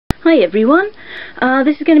Hi everyone,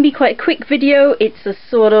 this is going to be quite a quick video. It's a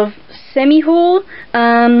sort of semi-haul.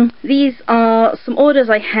 These are some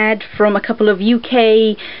orders I had from a couple of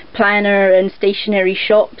UK planner and stationery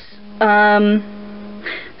shops. Sorry,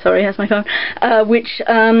 that's my phone. Which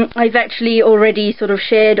I've actually already sort of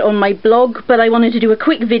shared on my blog, but I wanted to do a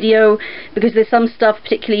quick video because there's some stuff,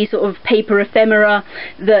 particularly sort of paper ephemera,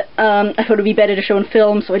 that I thought it would be better to show on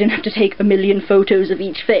film so I didn't have to take a million photos of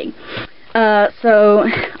each thing. So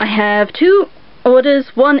I have two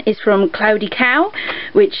orders. One is from Cloudy Cow,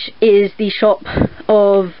 which is the shop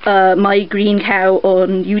of My Green Cow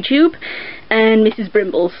on YouTube, and Mrs.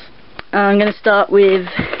 Brimbles. I'm going to start with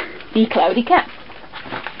the Cloudy Cow.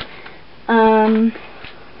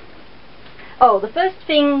 The first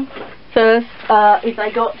thing first is I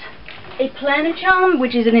got a planner charm,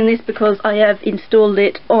 which isn't in this because I have installed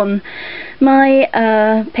it on my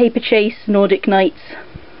Paper Chase Nordic Nights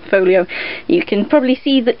folio. You can probably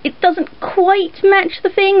see that it doesn't quite match the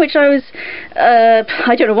thing, which I was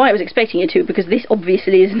I don't know why I was expecting it to, because this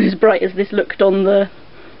obviously isn't as bright as this looked on the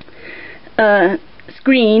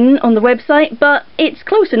screen on the website, but it's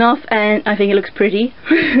close enough and I think it looks pretty.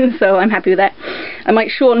 So I'm happy with that. I might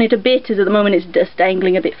shorten it a bit, as at the moment it's just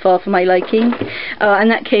dangling a bit far for my liking,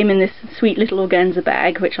 and that came in this sweet little organza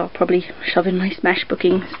bag, which I'll probably shove in my smash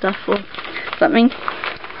booking stuff or something.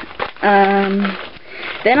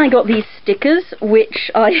 Then I got these stickers,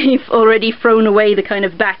 which I've already thrown away the kind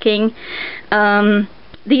of backing.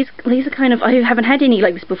 These are kind of, I haven't had any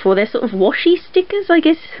like this before. They're sort of washi stickers, I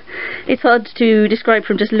guess. It's hard to describe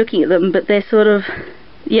from just looking at them, but they're sort of,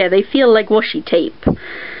 yeah, they feel like washi tape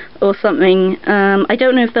or something. I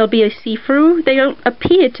don't know if they'll be a see-through. They don't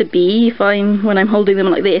appear to be when I'm holding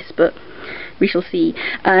them like this, but we shall see.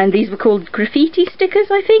 And these were called Graffiti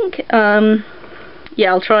stickers, I think.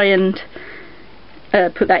 Yeah, I'll try and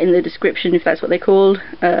put that in the description if that's what they're called.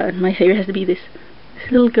 My favourite has to be this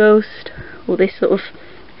little ghost, or this sort of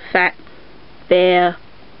fat bear.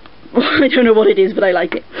 I don't know what it is, but I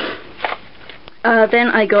like it. Then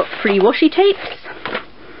I got 3 washi tapes.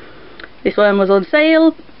 This one was on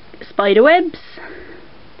sale. Spider webs.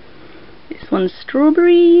 This one's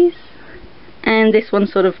strawberries. And this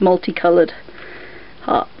one's sort of multicoloured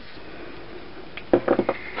hearts.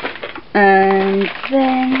 And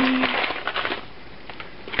then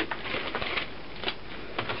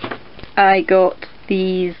I got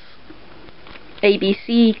these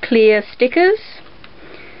ABC clear stickers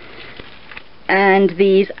and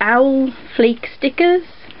these owl flake stickers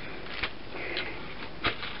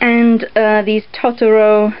and these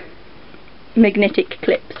Totoro magnetic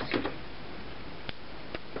clips,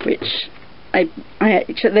 which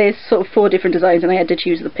there's sort of 4 different designs and I had to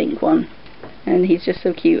choose the pink one, and he's just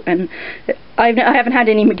so cute. And I haven't had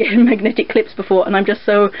any magnetic clips before, and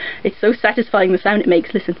it's so satisfying the sound it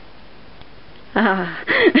makes. Listen.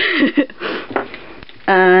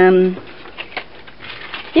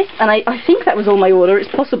 Yes, and I think that was all my order. It's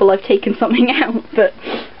possible I've taken something out, but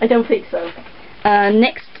I don't think so.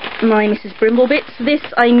 Next, my Mrs. Brimble bits. This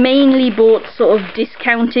I mainly bought sort of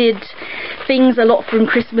discounted things, a lot from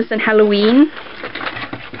Christmas and Halloween.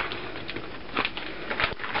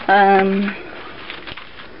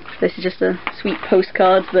 This is just a sweet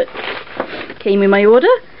postcard that came with my order.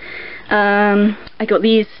 I got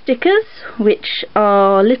these stickers, which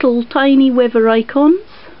are little tiny weather icons.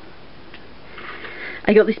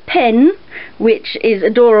 I got this pen, which is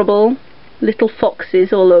adorable, little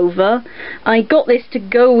foxes all over. I got this to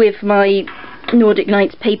go with my Nordic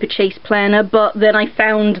Nights Paper Chase planner, but then I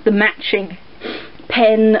found the matching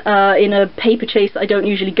pen in a Paper Chase that I don't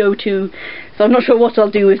usually go to, so I'm not sure what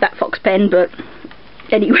I'll do with that fox pen, but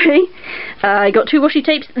anyway. I got 2 washi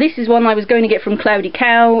tapes. This is one I was going to get from Cloudy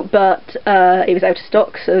Cow, but it was out of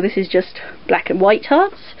stock, so this is just black and white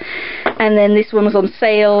hearts. And then this one was on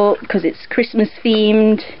sale because it's Christmas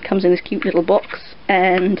themed. It comes in this cute little box,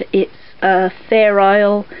 and it's a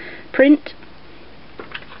Fairisle print.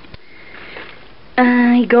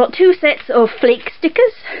 I got 2 sets of flake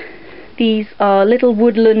stickers. These are little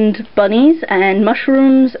woodland bunnies and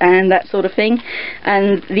mushrooms and that sort of thing,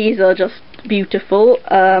 and these are just beautiful.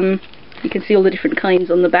 You can see all the different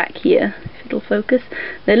kinds on the back here, if it'll focus.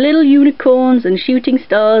 They're little unicorns and shooting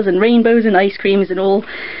stars and rainbows and ice creams and all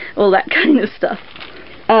that kind of stuff.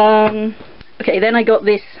 Okay, then I got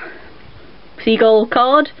this Seagull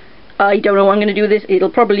card. I don't know what I'm going to do with this.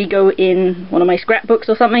 It'll probably go in one of my scrapbooks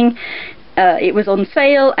or something. It was on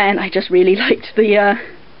sale and I just really liked the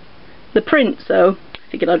print, so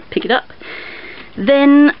I figured I'd pick it up.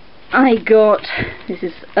 Then I got, this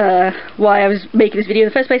is why I was making this video in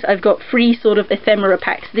the first place, I've got 3 sort of ephemera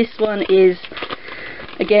packs. This one is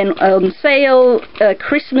again on sale, a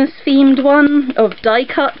Christmas themed one of die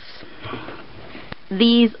cuts.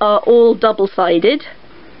 These are all double-sided,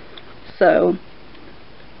 so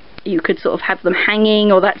you could sort of have them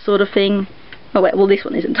hanging or that sort of thing. Oh well, this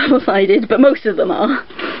one isn't double-sided, but most of them are.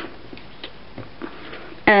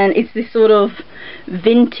 And it's this sort of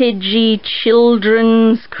vintagey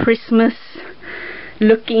children's Christmas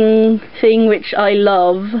looking thing, which I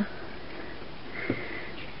love.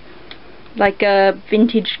 Like a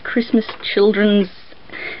vintage Christmas children's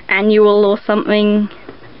annual or something.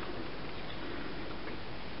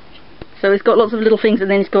 So it's got lots of little things, and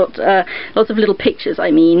then it's got lots of little pictures,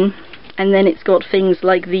 I mean. And then it's got things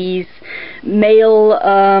like these mail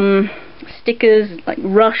stickers, like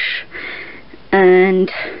Rush, and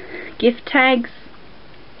gift tags.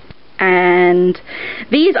 And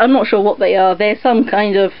these, I'm not sure what they are. They're some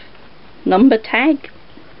kind of number tag.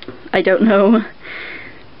 I don't know.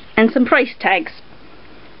 And some price tags.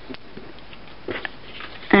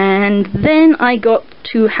 And then I got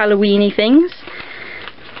two Halloweeny things.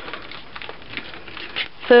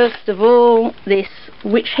 First of all, this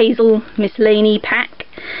Witch Hazel Miscellany pack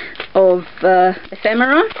of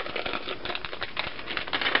ephemera.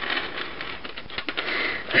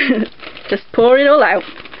 Just pour it all out.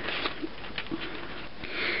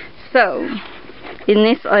 So, in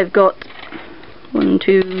this I've got 1,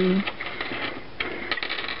 2,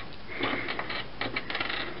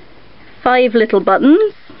 5 little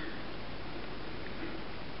buttons.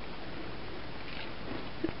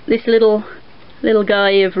 This little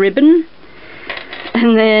guy of ribbon,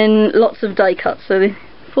 and then lots of die cuts. So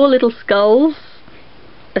 4 little skulls,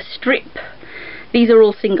 a strip, these are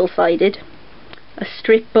all single-sided, a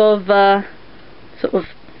strip of sort of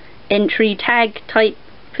entry tag type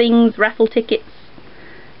things, raffle tickets,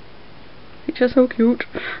 which are so cute.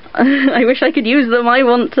 I wish I could use them. I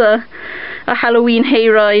want a Halloween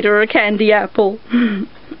hayride or a candy apple.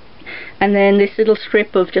 And then this little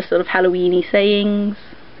strip of just sort of Halloweeny sayings.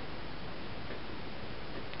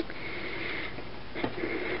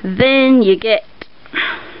 Then you get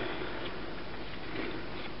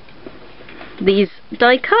these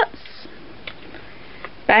die cuts,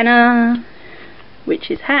 banner,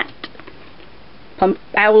 witch's hat,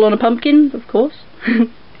 owl on a pumpkin, of course,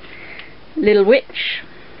 little witch,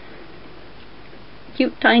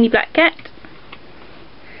 cute tiny black cat,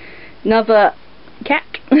 another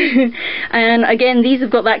cat, and again these have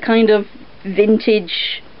got that kind of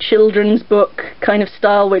vintage children's book kind of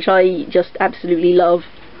style, which I just absolutely love.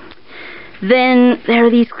 Then there are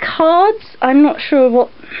these cards. I'm not sure what,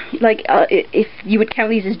 like, if you would count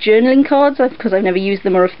these as journaling cards, because I've never used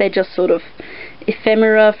them, or if they're just sort of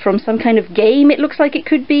ephemera from some kind of game, it looks like it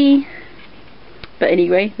could be. But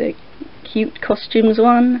anyway, the cute costumes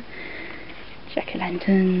one,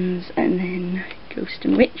 jack-o'-lanterns, and then ghost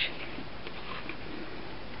and witch.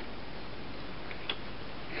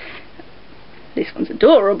 This one's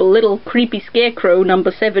adorable, little creepy scarecrow number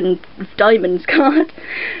 7 diamonds card.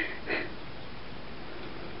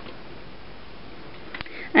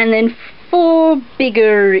 And then 4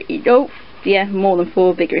 bigger, oh yeah, more than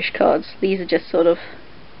 4 biggerish cards. These are just sort of,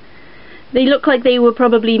 they look like they were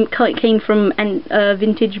probably came from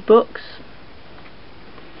vintage books.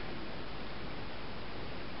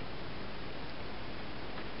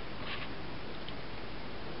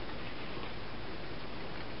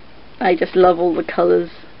 I just love all the colours.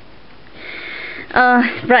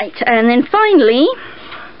 Right, and then finally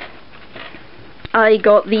I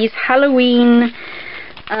got these Halloween,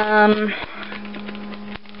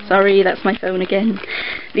 sorry, that's my phone again.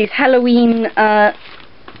 These Halloween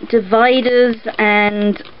dividers,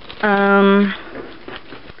 and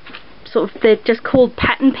sort of, they're just called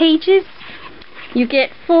pattern pages. You get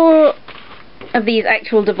 4 of these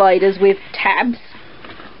actual dividers with tabs,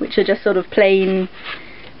 which are just sort of plain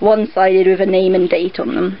one-sided with a name and date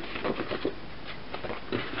on them.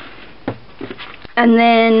 And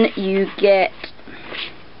then you get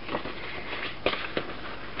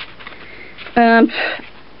 11,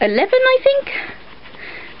 I think,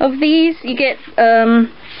 of these. You get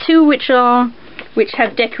 2 which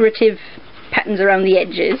have decorative patterns around the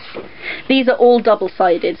edges. These are all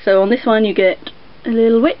double-sided, so on this one you get a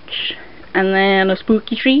little witch and then a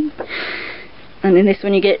spooky tree, and in this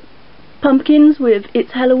one you get pumpkins with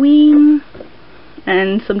 "It's Halloween"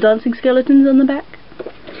 and some dancing skeletons on the back.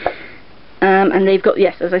 And they've got,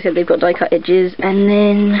 yes, as I said, they've got die cut edges. And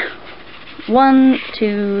then 1,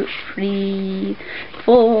 2, 3,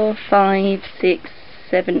 4, 5, 6,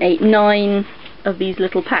 7, 8, 9 of these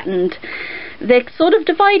little patterned, they're sort of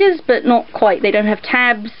dividers but not quite. They don't have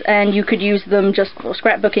tabs, and you could use them just for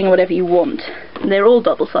scrapbooking or whatever you want. And they're all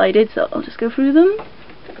double-sided, so I'll just go through them.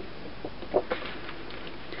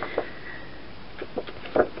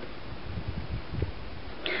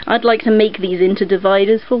 I'd like to make these into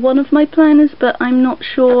dividers for one of my planners, but I'm not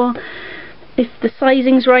sure if the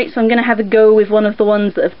sizing's right, so I'm going to have a go with one of the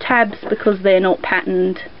ones that have tabs because they're not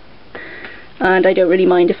patterned, and I don't really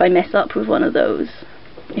mind if I mess up with one of those.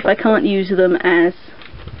 If I can't use them as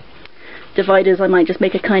dividers, I might just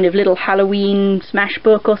make a kind of little Halloween smash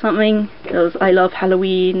book or something, because I love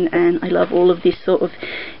Halloween and I love all of these sort of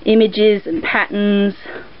images and patterns.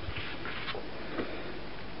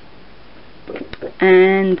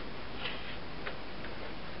 And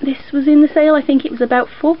this was in the sale. I think it was about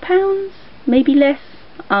 £4, maybe less.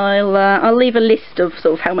 I'll leave a list of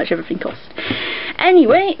sort of how much everything cost.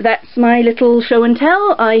 Anyway, that's my little show and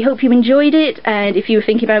tell. I hope you enjoyed it, and if you were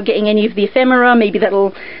thinking about getting any of the ephemera, maybe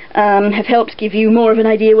that'll have helped give you more of an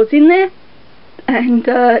idea what's in there. And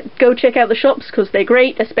go check out the shops because they're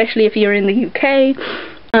great, especially if you're in the UK.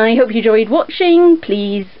 I hope you enjoyed watching.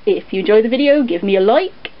 Please, if you enjoyed the video, give me a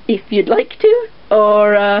like if you'd like to,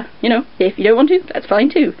 or you know, if you don't want to, that's fine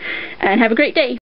too. And have a great day.